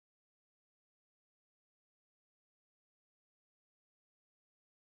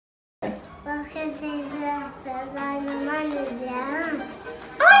Welcome to First I'm the manager.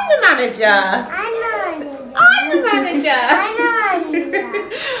 I'm the manager. I'm the manager. I'm the manager. I'm the manager.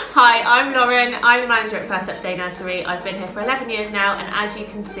 Hi, I'm Lauren. I'm the manager at First Steps Day Nursery. I've been here for 11 years now, and as you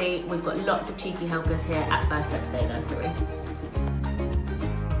can see, we've got lots of cheeky helpers here at First Steps Day Nursery.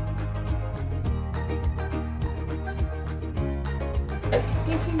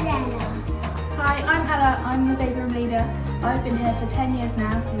 This is Ella. Hi, I'm Hannah. I'm the baby room leader. I've been here for 10 years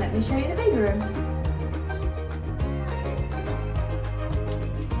now. Let me show you the baby room.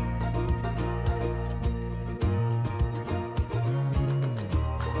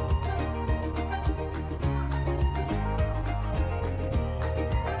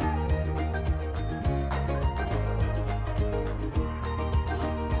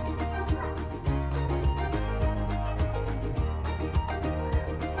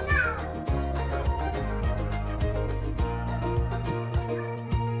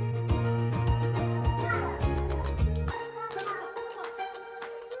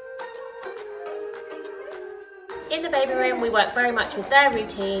 In the baby room, we work very much with their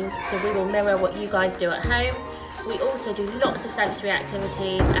routines, so we will mirror what you guys do at home. We also do lots of sensory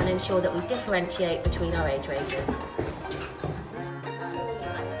activities and ensure that we differentiate between our age ranges.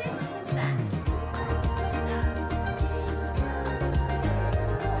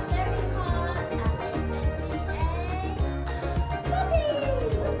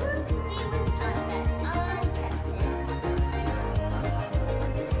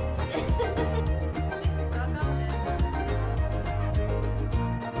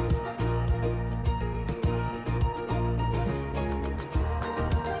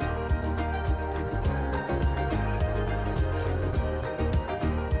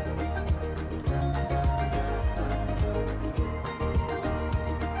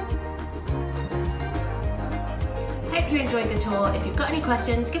 Hope you enjoyed the tour. If you've got any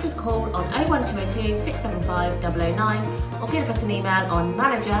questions, give us a call on 01202 675 009 or give us an email on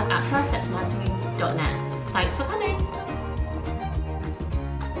manager@firststepsnursery.net. Thanks for coming.